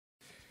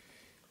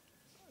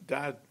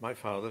Dad, my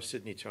father,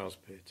 Sidney Charles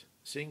Pitt,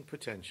 seeing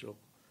potential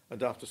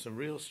and after some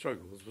real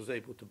struggles was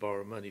able to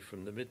borrow money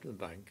from the Midland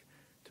Bank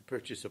to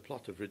purchase a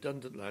plot of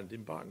redundant land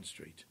in Barton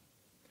Street.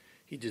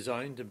 He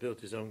designed and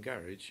built his own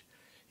garage.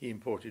 He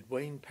imported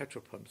Wayne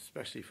petrol pumps,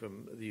 especially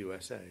from the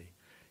USA.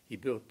 He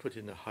put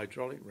in a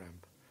hydraulic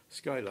ramp,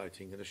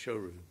 skylighting and a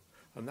showroom,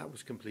 and that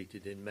was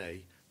completed in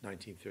May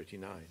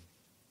 1939.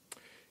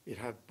 It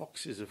had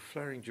boxes of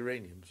flaring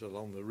geraniums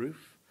along the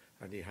roof,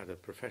 and he had a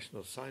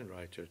professional sign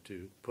writer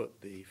to put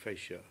the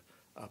fascia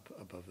up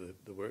above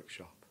the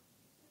workshop.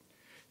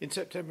 In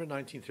September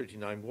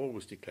 1939, war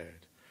was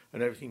declared,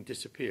 and everything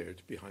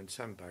disappeared behind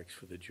sandbags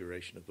for the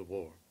duration of the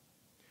war.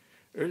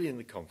 Early in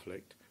the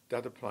conflict,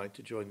 Dad applied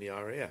to join the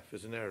RAF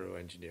as an aero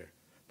engineer,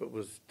 but that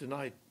was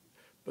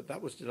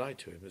denied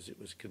to him as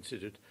it was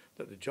considered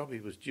that the job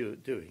he was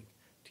doing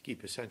to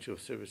keep essential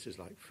services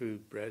like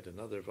food, bread and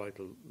other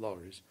vital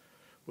lorries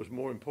was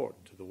more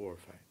important to the war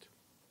effect.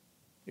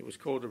 It was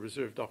called a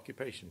reserved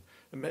occupation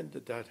and meant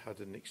that Dad had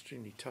an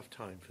extremely tough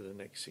time for the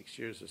next 6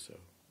 years or so.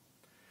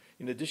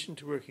 In addition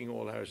to working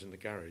all hours in the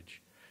garage,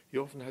 he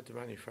often had to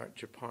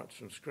manufacture parts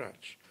from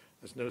scratch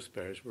as no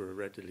spares were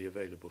readily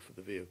available for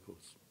the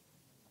vehicles.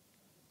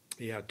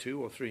 He had 2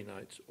 or 3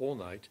 nights, all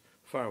night,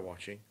 fire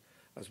watching,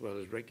 as well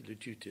as regular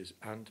duties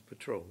and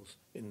patrols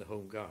in the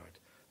Home Guard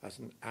as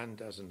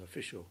an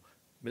official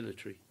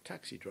military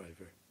taxi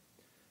driver.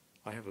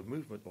 I have a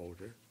movement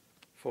order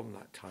from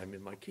that time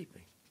in my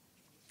keeping.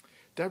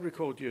 Dad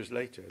recalled years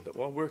later that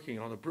while working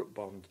on a Brook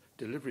Bond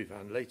delivery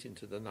van late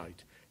into the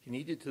night, he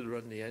needed to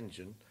run the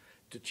engine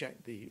to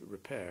check the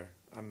repair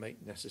and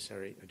make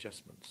necessary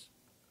adjustments.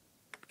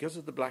 Because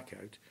of the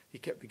blackout, he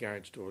kept the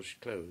garage doors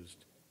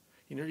closed.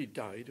 He nearly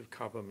died of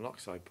carbon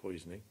monoxide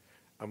poisoning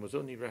and was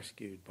only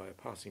rescued by a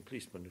passing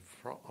policeman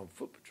on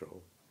foot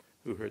patrol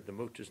who heard the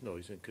motor's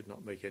noise and could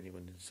not make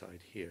anyone inside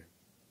hear.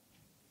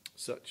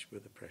 Such were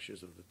the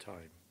pressures of the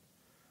time.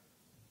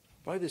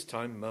 By this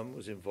time, Mum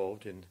was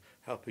involved in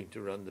helping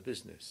to run the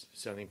business,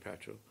 selling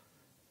petrol,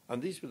 and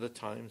these were the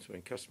times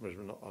when customers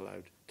were not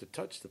allowed to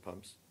touch the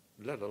pumps,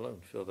 let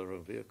alone fill their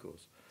own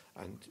vehicles,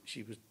 and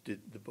she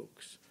did the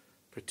books,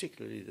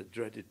 particularly the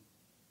dreaded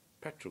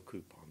petrol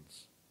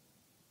coupons.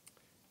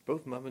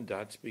 Both Mum and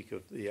Dad speak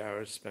of the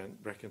hours spent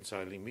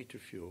reconciling meter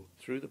fuel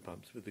through the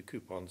pumps with the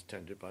coupons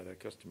tendered by their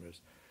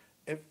customers.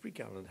 Every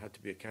gallon had to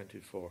be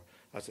accounted for,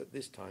 as at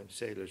this time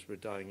sailors were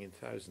dying in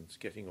thousands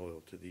getting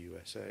oil to the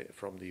USA,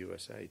 from the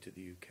USA to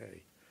the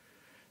UK.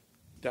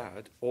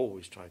 Dad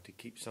always tried to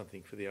keep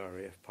something for the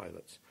RAF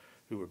pilots,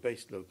 who were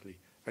based locally,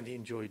 and he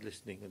enjoyed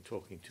listening and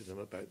talking to them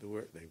about the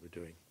work they were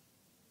doing.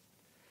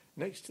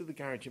 Next to the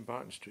garage in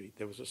Barton Street,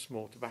 there was a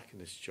small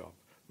tobacconist shop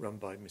run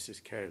by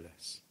Mrs.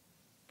 Careless.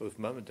 Both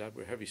Mum and Dad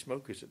were heavy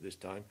smokers at this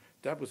time.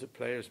 Dad was a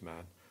player's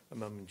man, and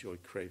Mum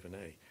enjoyed Craven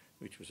A,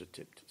 which was a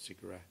tipped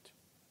cigarette.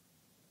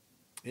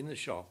 In the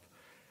shop,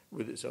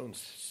 with its own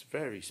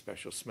very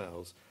special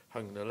smells,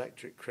 hung an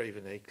electric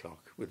Craven A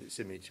clock with its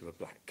image of a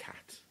black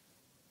cat.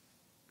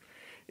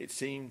 It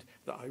seemed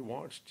that I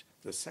watched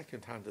the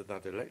second hand of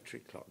that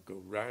electric clock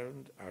go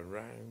round and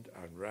round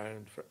and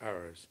round for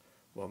hours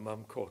while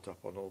Mum caught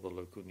up on all the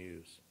local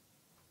news.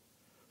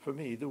 For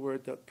me, the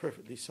word that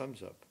perfectly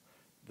sums up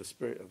the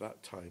spirit of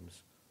that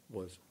times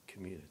was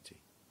community.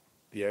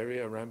 The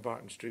area around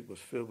Barton Street was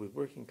filled with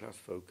working class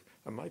folk,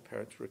 and my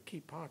parents were a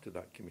key part of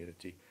that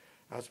community,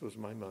 as was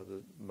my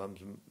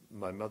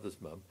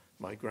mother's mum,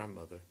 my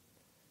grandmother.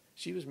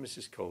 She was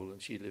Mrs. Cole, and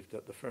she lived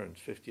at the Ferns,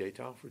 58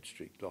 Alfred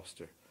Street,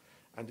 Gloucester,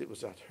 and it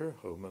was at her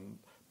home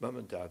Mum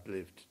and Dad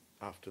lived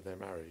after their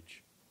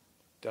marriage.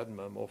 Dad and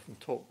Mum often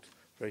talked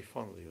very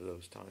fondly of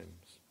those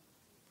times.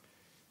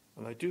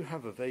 And I do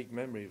have a vague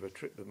memory of a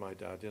trip with my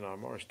dad in our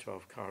Morris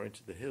 12 car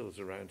into the hills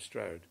around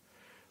Stroud,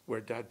 where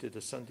Dad did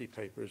a Sunday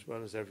paper as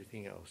well as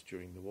everything else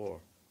during the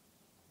war.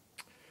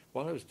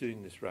 While I was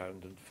doing this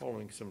round and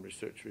following some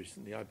research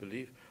recently, I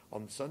believe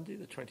on Sunday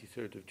the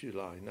 23rd of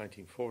July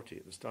 1940,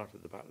 at the start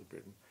of the Battle of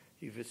Britain,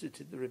 he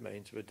visited the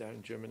remains of a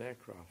downed German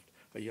aircraft,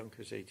 a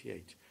Junkers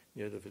 88,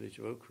 near the village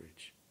of Oak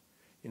Ridge.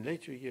 In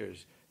later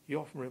years, he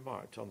often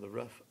remarked on the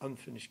rough,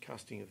 unfinished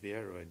casting of the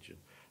aero engine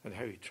and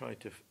how he tried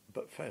to,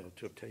 but failed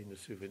to obtain a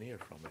souvenir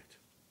from it.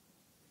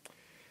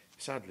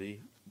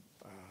 Sadly,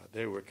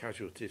 there were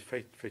casualties,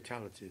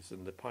 fatalities,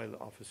 and the pilot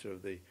officer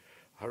of the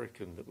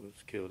Hurricane that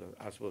was killed,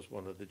 as was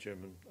one of the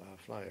German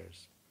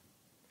flyers.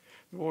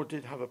 The war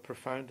did have a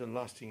profound and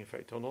lasting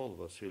effect on all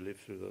of us who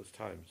lived through those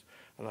times,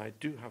 and I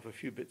do have a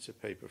few bits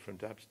of paper from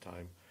Dad's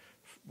time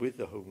with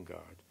the Home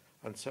Guard,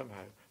 and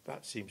somehow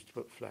that seems to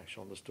put flesh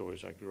on the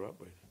stories I grew up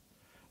with.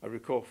 I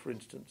recall, for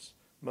instance,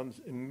 Mum's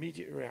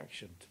immediate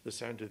reaction to the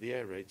sound of the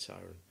air raid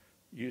siren,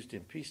 used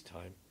in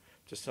peacetime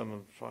to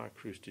summon fire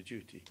crews to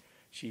duty.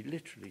 She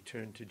literally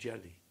turned to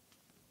jelly,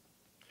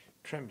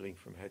 trembling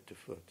from head to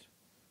foot.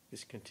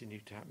 This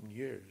continued to happen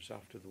years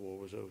after the war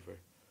was over.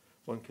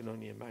 One can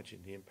only imagine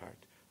the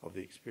impact of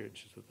the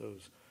experiences of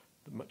those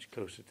much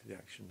closer to the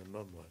action than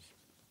Mum was.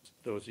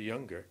 Though as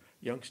a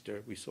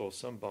youngster, we saw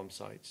some bomb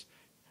sites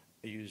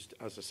used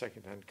as a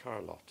second-hand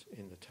car lot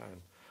in the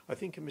town. I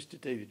think Mr.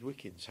 David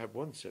Wickens had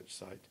one such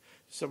site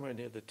somewhere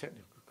near the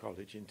Technical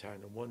College in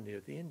town and one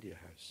near the India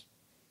House.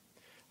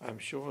 I am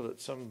sure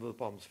that some of the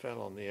bombs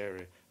fell on the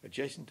area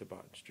adjacent to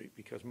Barton Street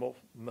because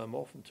Mum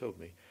often told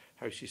me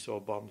how she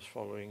saw bombs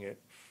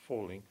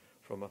falling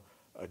from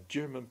a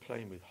German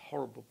plane with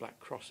horrible black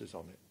crosses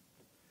on it.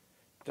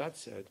 Dad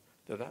said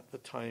that at the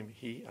time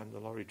he and the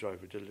lorry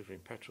driver delivering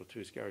petrol to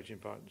his garage in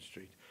Barton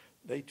Street,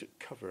 they took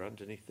cover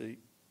underneath the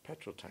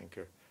petrol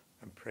tanker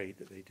and prayed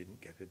that they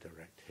didn't get a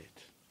direct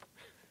hit.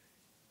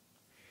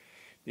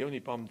 The only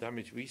bomb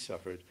damage we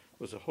suffered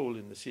was a hole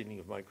in the ceiling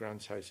of my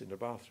grand's house in the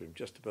bathroom,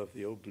 just above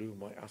the old blue and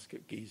white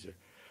Ascot geyser,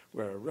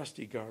 where a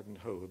rusty garden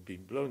hoe had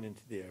been blown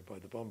into the air by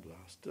the bomb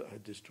blast that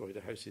had destroyed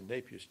a house in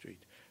Napier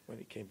Street when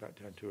it came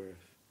back down to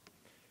earth.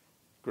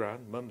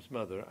 Gran, Mum's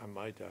mother, and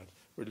my dad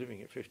were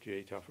living at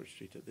 58 Alfred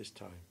Street at this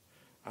time,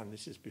 and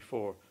this is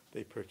before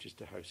they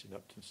purchased a house in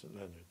Upton St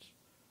Leonard's.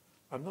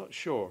 I'm not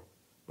sure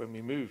when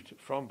we moved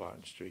from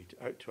Barton Street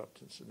out to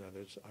Upton St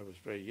Leonard's. I was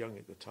very young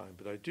at the time,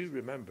 but I do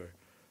remember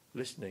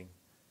listening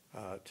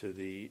to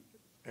the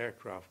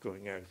aircraft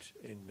going out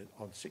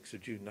on 6th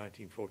of June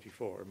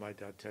 1944, and my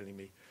dad telling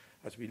me,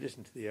 as we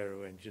listened to the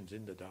aero engines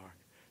in the dark,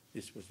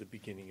 this was the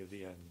beginning of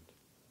the end.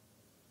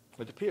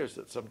 It appears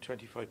that some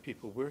 25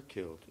 people were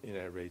killed in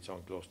air raids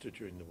on Gloucester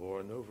during the war,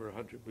 and over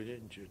 100 were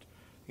injured,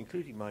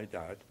 including my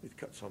dad, with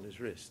cuts on his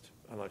wrist,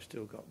 and I've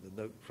still got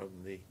the note from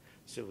the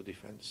Civil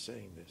Defence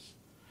saying this.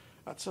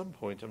 At some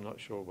point, I'm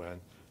not sure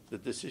when, the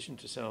decision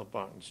to sell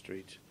Barton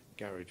Street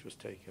garage was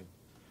taken,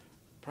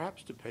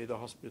 perhaps to pay the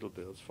hospital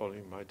bills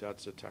following my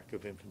dad's attack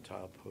of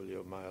infantile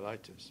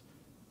poliomyelitis.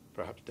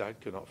 Perhaps Dad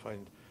could not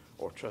find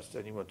or trust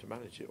anyone to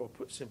manage it, or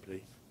put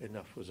simply,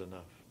 enough was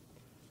enough.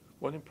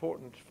 One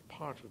important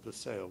part of the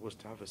sale was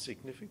to have a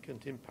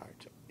significant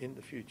impact in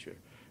the future,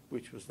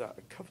 which was that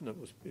a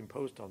covenant was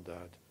imposed on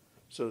Dad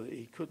so that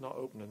he could not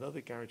open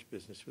another garage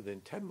business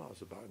within 10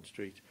 miles of Barton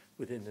Street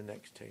within the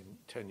next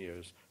 10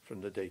 years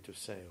from the date of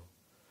sale.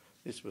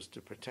 This was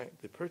to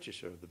protect the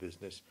purchaser of the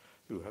business,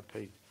 who had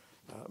paid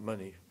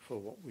money for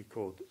what we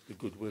called the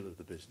goodwill of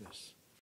the business.